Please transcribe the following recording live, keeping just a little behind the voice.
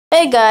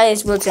Hey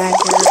guys, Wiltv09 here.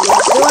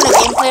 We're doing a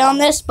gameplay on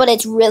this, but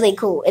it's really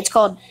cool. It's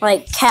called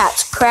like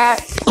Cats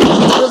Crack.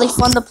 It's really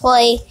fun to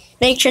play.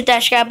 Make sure to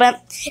subscribe button.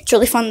 It's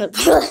really fun to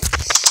play.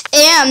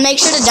 And make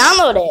sure to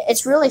download it.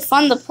 It's really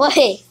fun to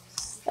play.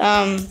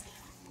 I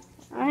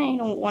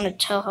don't want to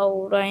tell how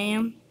old I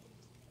am.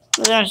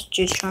 I'm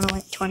just trying to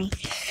like 20.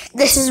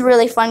 This is a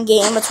really fun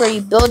game. It's where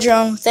you build your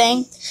own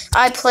thing.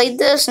 I played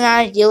this and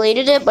I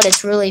deleted it, but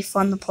it's really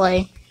fun to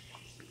play.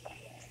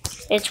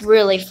 It's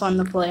really fun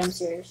to play. I'm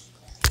serious.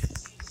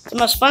 It's the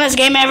most funnest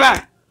game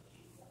ever.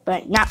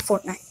 But not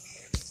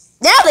Fortnite.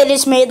 Now they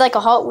just made like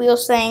a Hot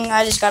Wheels thing.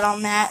 I just got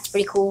on that. It's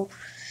pretty cool.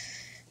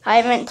 I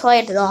haven't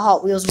played the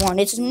Hot Wheels one.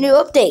 It's a new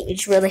update.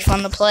 It's really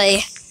fun to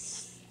play.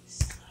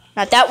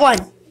 Not that one.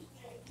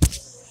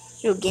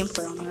 Do a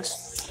gameplay on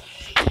this.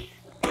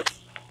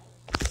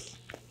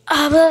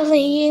 I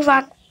believe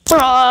I can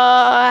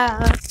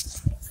fly.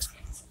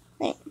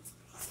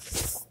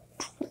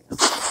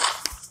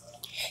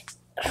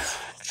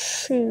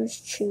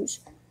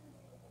 Choose.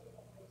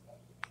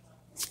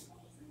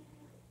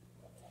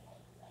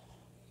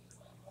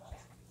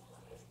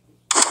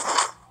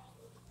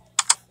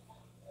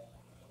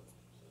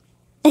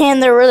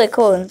 And they're really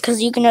cool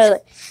because you can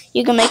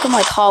make them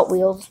like Hot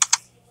Wheels.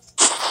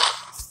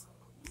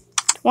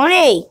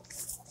 20.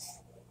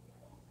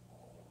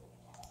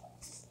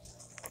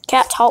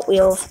 Cat's Hot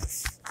Wheels.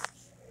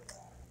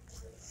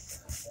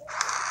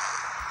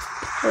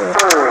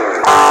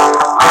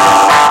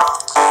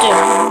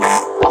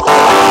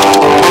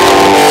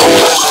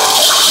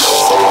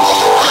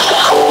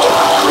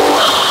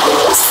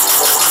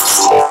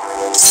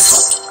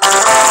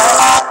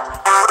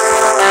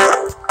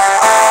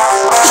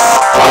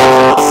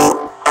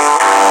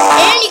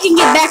 And you can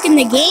get back in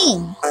the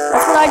game.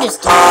 That's what I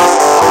just did.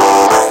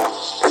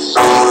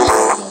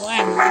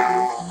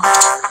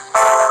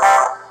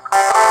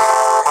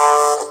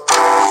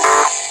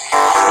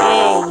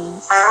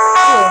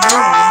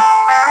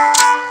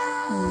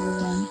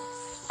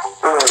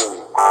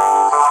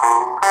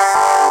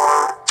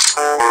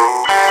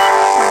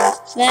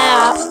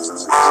 That.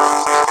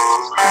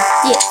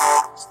 Yes.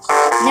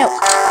 No.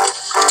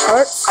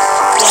 Hurts.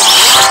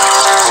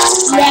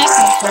 Yeah.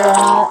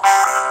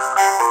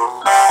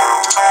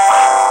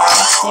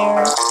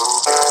 There.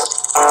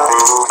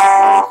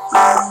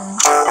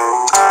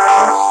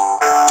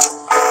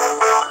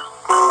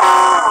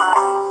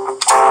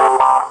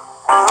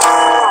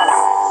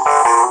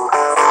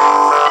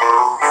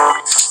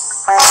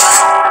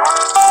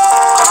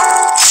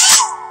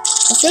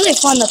 It's really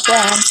fun to play,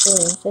 I'm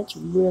serious. It's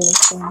really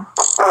fun.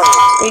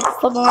 You can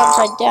flip them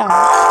upside down.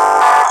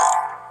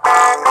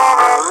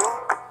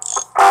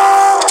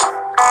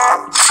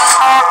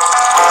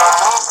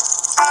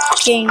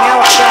 Okay,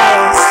 now it's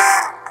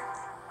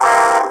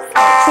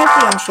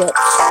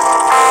championships.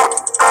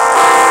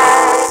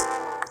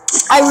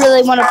 I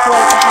really want to play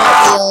with the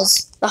Hot Wheels.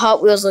 The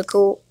Hot Wheels look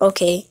cool.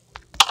 Okay.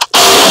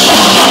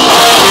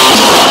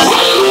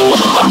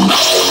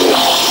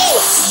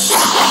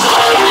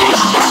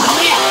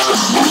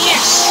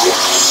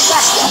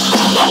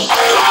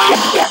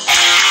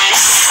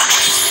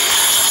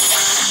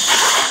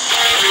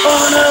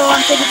 Oh no,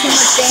 I'm taking too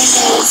much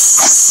damage.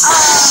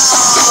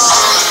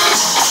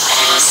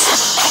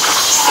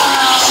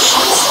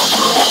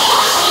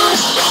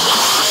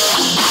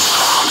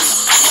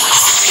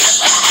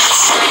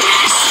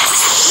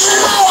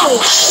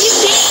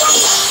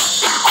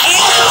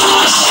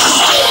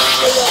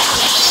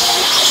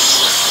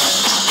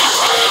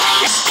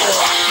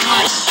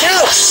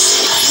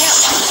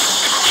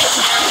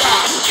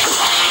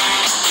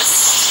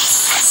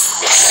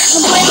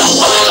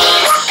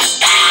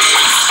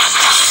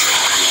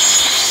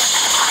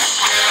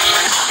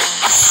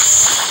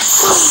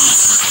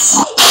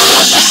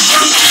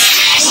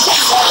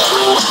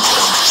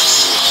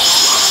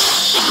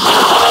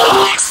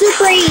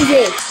 Super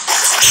easy.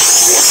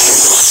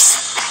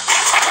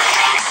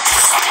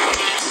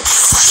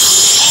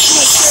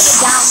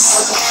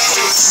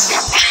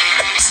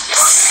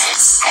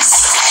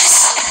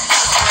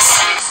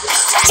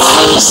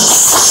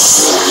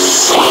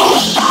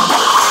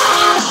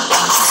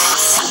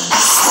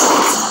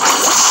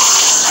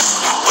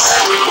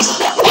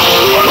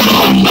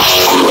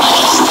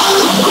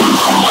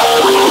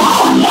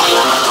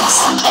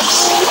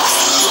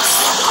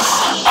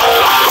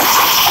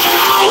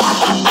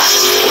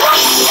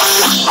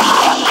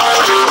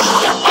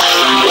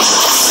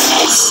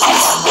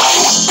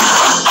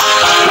 Make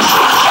sure to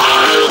download it.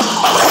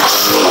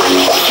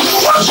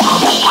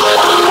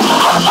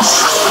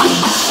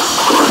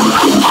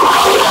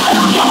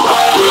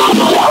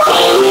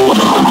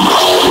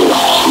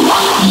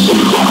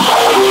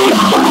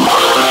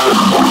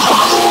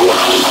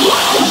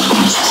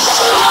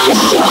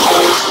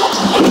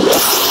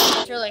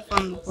 It's really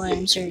fun to play,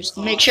 I'm serious.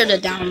 Make sure to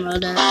download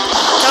it.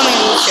 Tell me to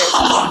use it.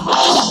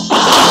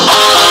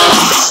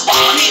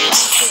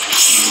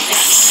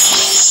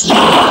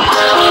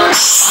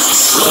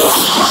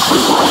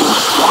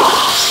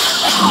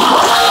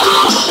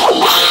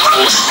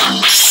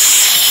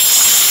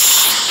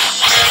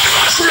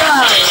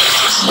 Bro.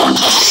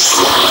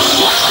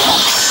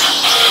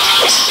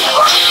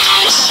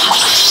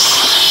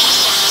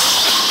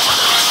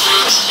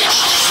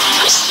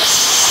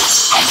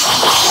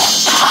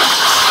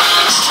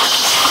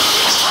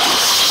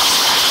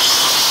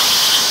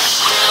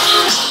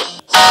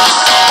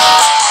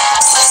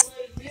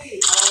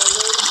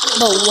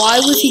 But why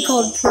was he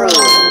called Pro?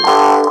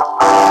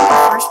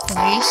 First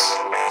place?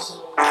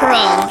 Pro.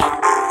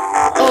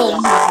 Oh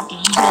my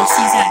goodness,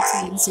 he's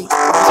actually in 6th place.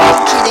 Are you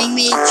kidding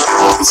me?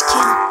 This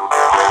kid.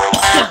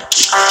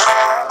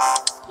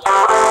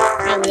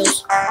 No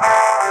wheels.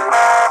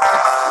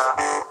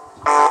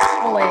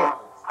 Oh wait.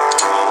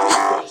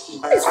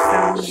 What is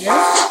found this?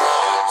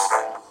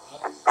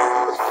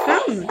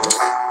 Found this.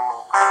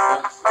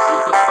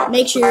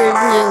 Make sure you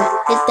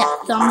hit that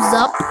thumbs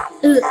up.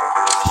 I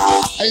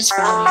just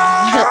found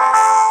it.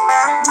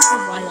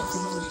 Why that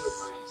thumbs up?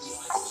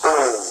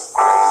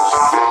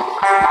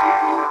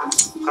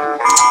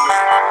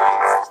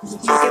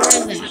 Get rid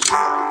of that.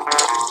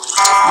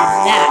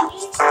 That.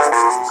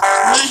 I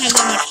don't have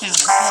that much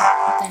power.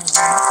 Put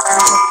that on.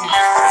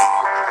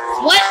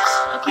 What? I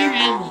can't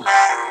have that.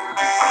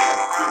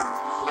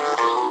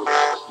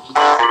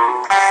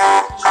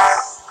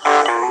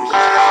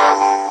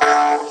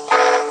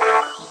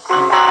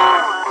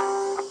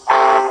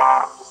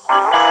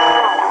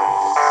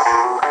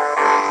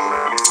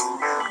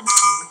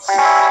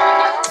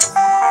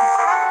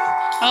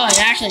 Oh, I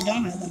actually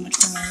don't have that much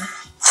power.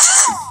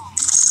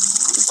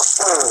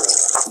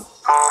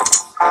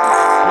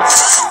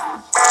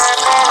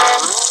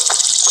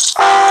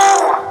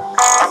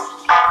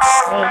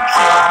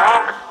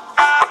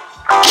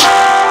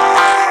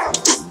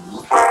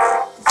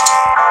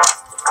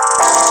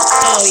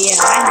 Oh yeah,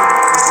 I know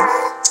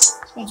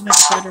this one's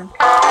much better.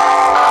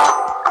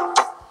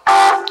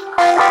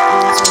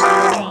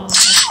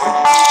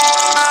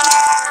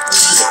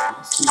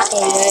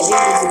 Oh yeah, it is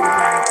really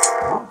bad.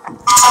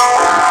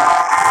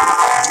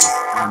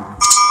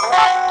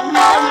 Don't have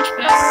that much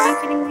power, are you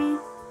kidding me?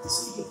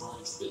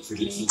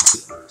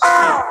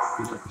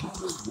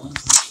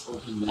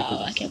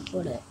 Oh, I can't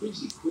put it. I don't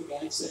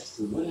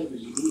have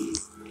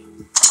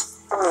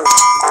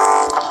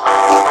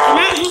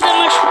that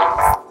much.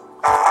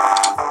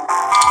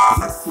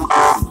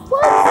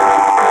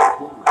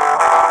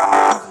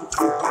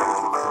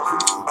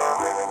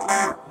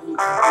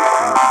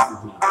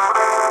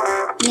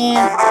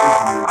 Yeah.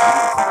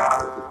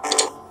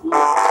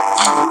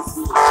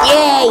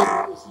 Yay!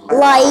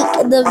 Like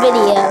the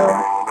video.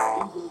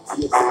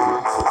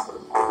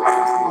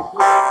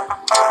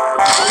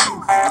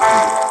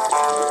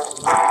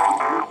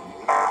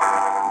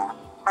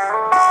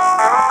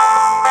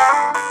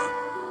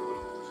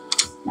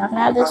 Now can I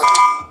have this?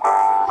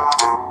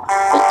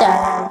 Get that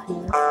out of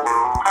here.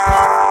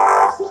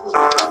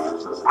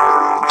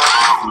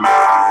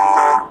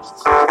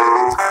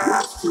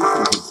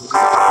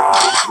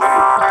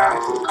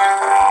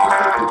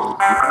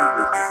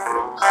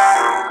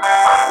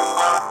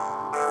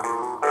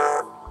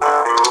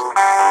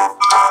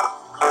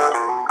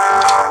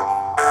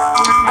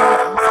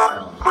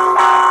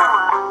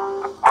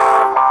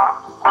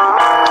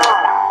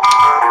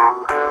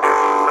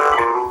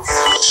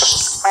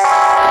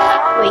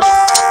 Wait.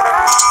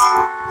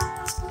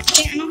 I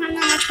don't have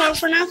that much power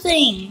for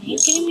nothing. Are you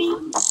kidding me?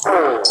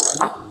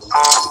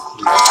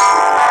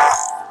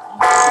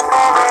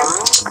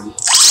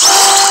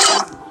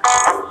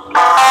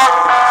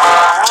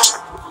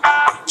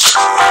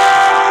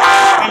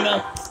 I know.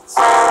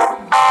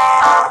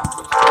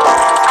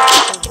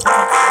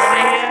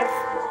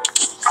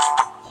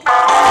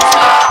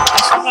 I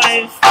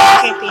survived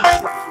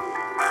championship.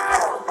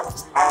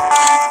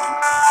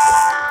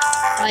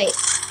 Wait.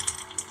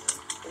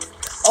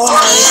 Oh no,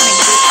 he's gonna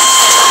get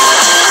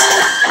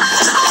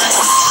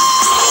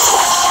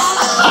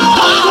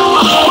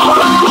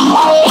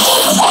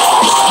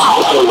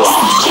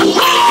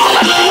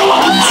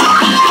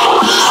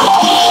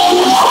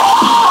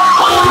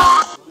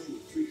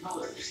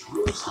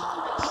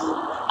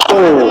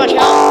how much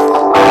health?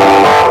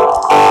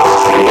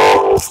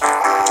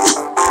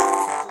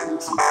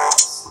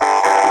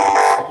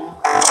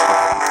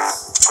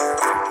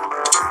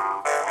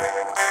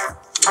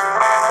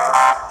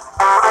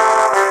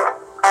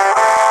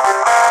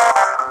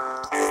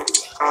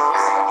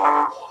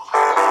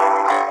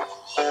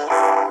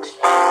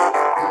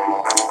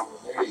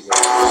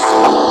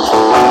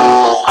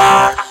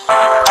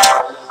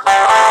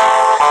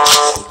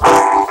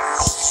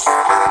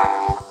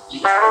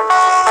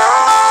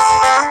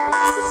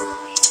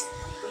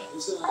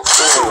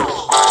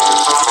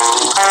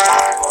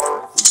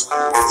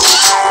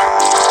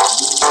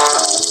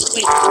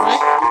 Wait, what?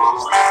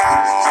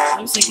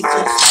 Looks like it's just...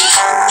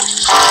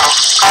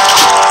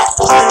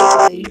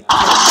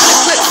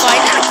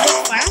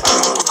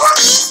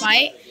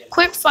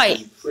 Quick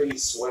fight. We're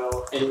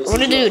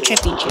gonna do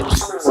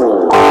championships.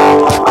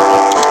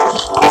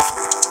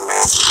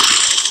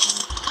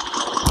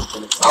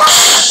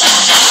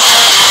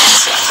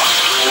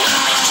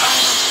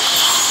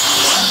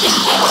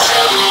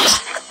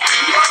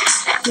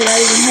 Dude,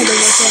 I even had to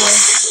look at it.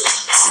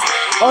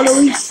 Oh no,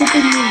 he's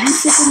sipping me,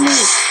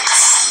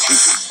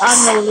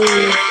 I'm gonna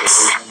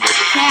lose.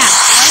 Cat.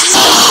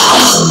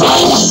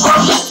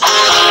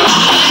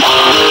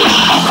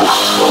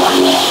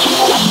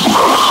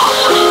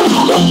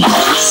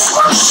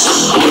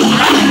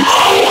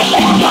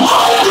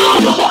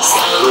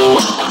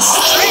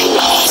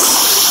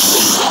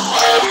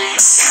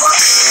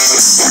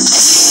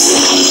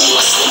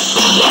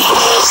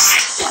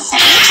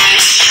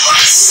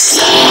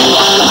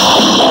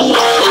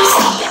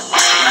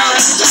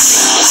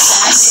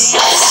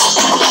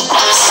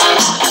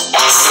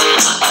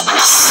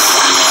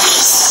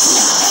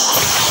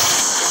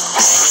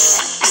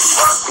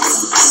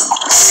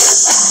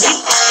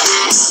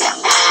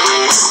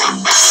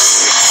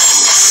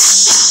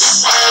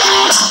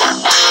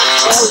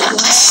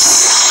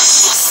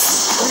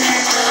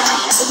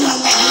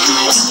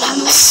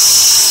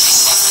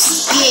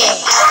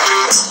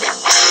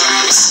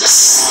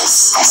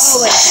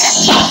 Oh, wait.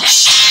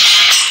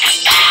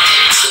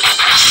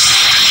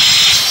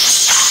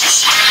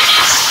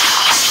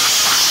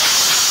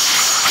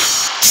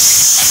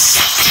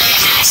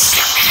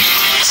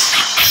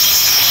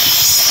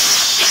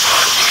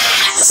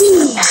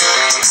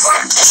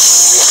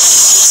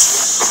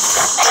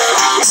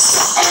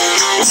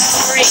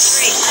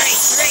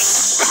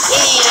 Great.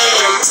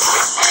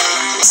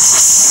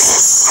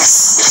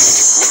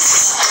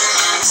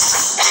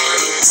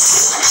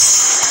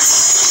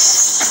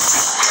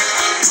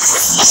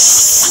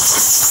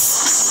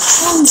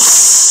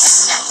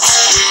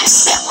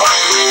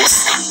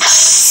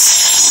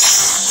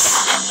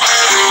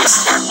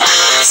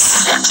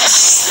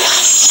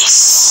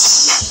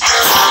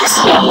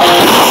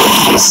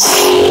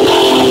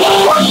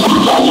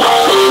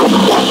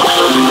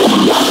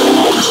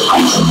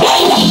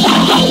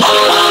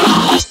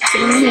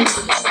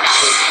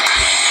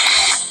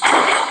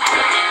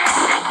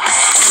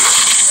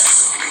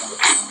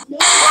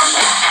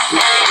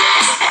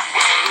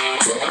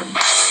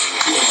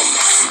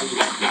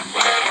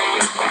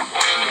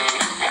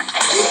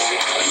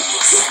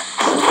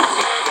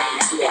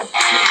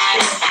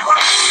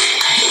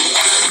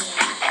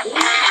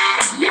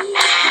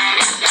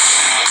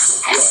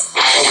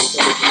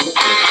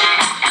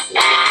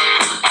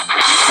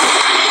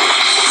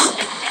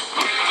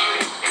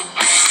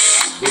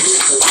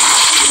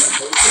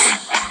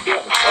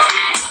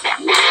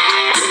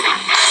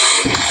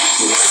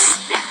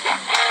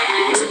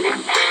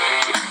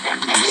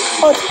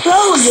 Oh, it's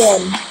pro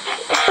again.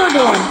 What's pro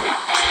doing?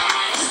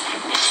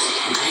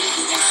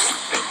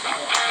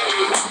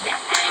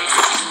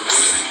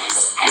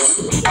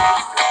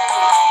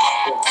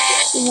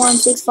 One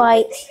 6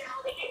 fight.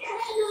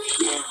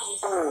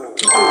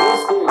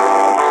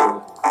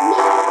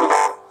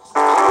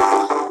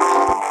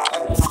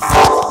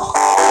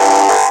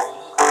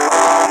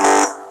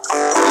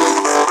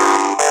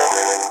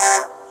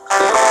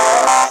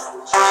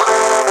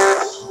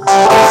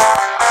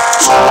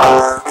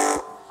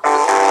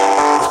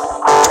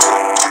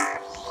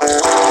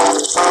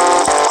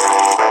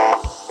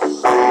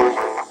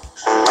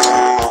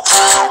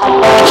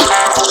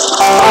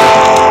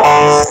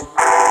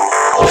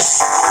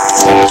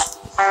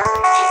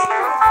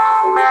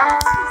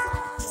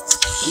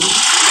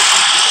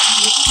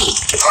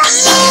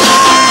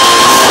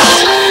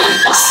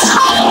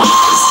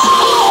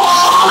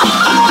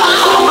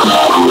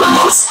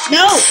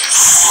 No!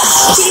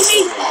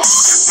 TV!